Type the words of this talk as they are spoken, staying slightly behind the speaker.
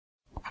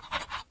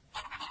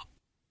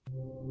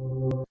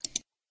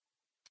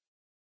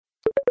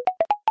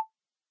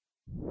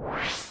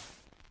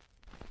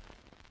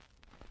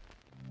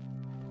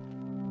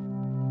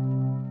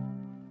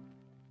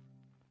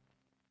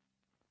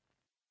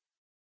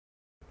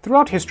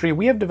Throughout history,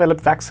 we have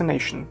developed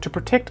vaccination to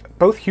protect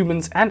both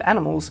humans and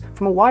animals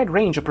from a wide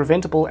range of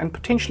preventable and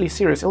potentially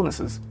serious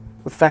illnesses.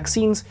 With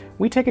vaccines,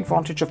 we take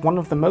advantage of one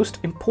of the most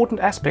important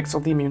aspects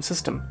of the immune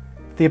system,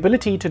 the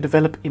ability to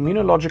develop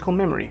immunological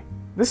memory.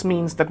 This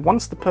means that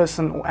once the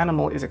person or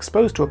animal is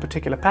exposed to a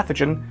particular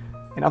pathogen,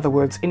 in other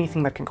words,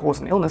 anything that can cause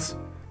an illness,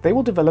 they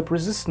will develop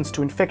resistance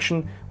to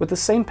infection with the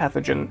same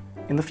pathogen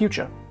in the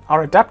future.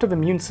 Our adaptive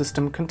immune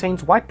system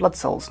contains white blood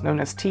cells known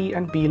as T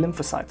and B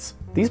lymphocytes.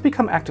 These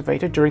become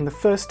activated during the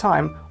first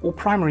time or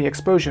primary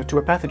exposure to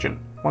a pathogen.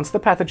 Once the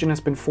pathogen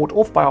has been fought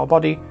off by our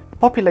body, a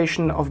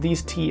population of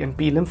these T and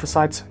B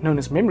lymphocytes, known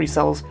as memory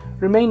cells,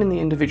 remain in the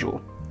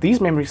individual.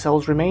 These memory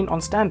cells remain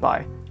on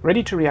standby,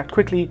 ready to react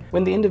quickly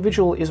when the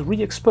individual is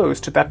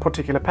re-exposed to that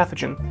particular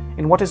pathogen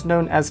in what is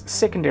known as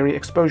secondary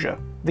exposure.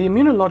 The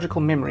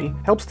immunological memory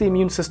helps the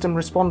immune system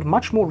respond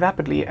much more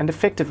rapidly and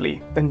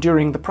effectively than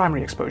during the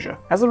primary exposure.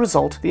 As a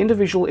result, the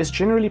individual is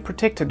generally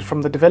protected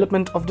from the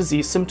development of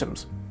disease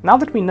symptoms. Now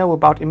that we know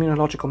about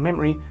immunological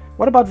memory,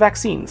 what about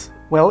vaccines?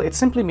 Well, it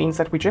simply means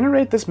that we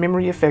generate this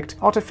memory effect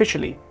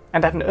artificially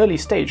and at an early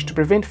stage to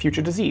prevent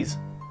future disease.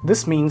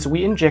 This means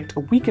we inject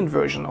a weakened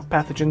version of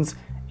pathogens,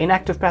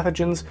 inactive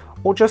pathogens,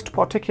 or just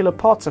particular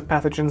parts of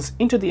pathogens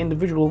into the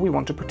individual we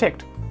want to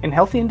protect. In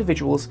healthy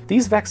individuals,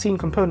 these vaccine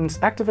components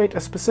activate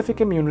a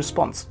specific immune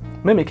response,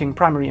 mimicking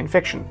primary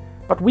infection,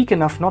 but weak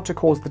enough not to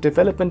cause the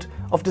development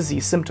of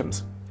disease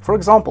symptoms. For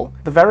example,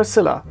 the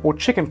varicella or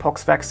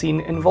chickenpox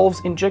vaccine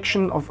involves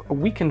injection of a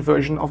weakened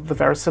version of the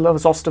varicella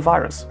zoster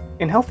virus.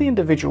 In healthy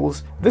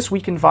individuals, this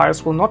weakened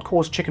virus will not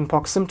cause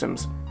chickenpox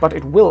symptoms, but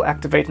it will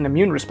activate an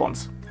immune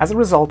response. As a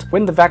result,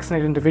 when the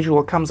vaccinated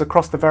individual comes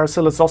across the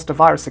varicella zoster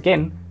virus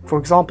again, for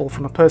example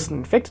from a person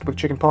infected with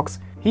chickenpox,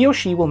 he or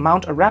she will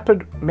mount a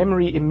rapid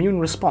memory immune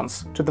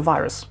response to the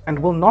virus and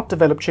will not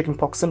develop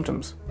chickenpox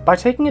symptoms. By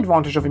taking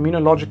advantage of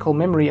immunological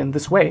memory in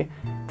this way,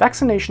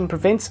 vaccination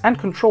prevents and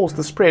controls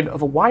the spread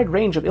of a wide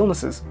range of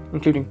illnesses,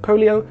 including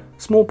polio,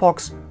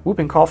 smallpox,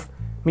 whooping cough,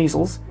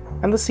 measles,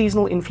 and the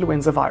seasonal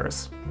influenza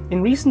virus.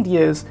 In recent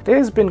years, there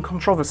has been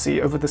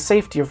controversy over the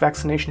safety of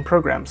vaccination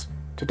programs.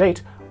 To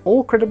date,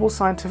 all credible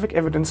scientific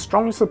evidence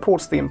strongly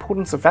supports the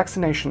importance of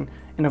vaccination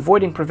in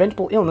avoiding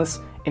preventable illness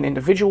in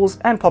individuals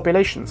and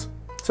populations.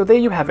 So there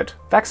you have it,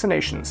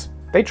 vaccinations.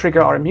 They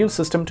trigger our immune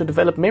system to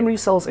develop memory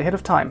cells ahead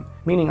of time,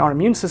 meaning our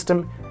immune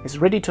system is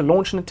ready to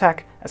launch an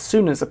attack as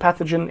soon as a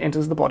pathogen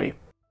enters the body.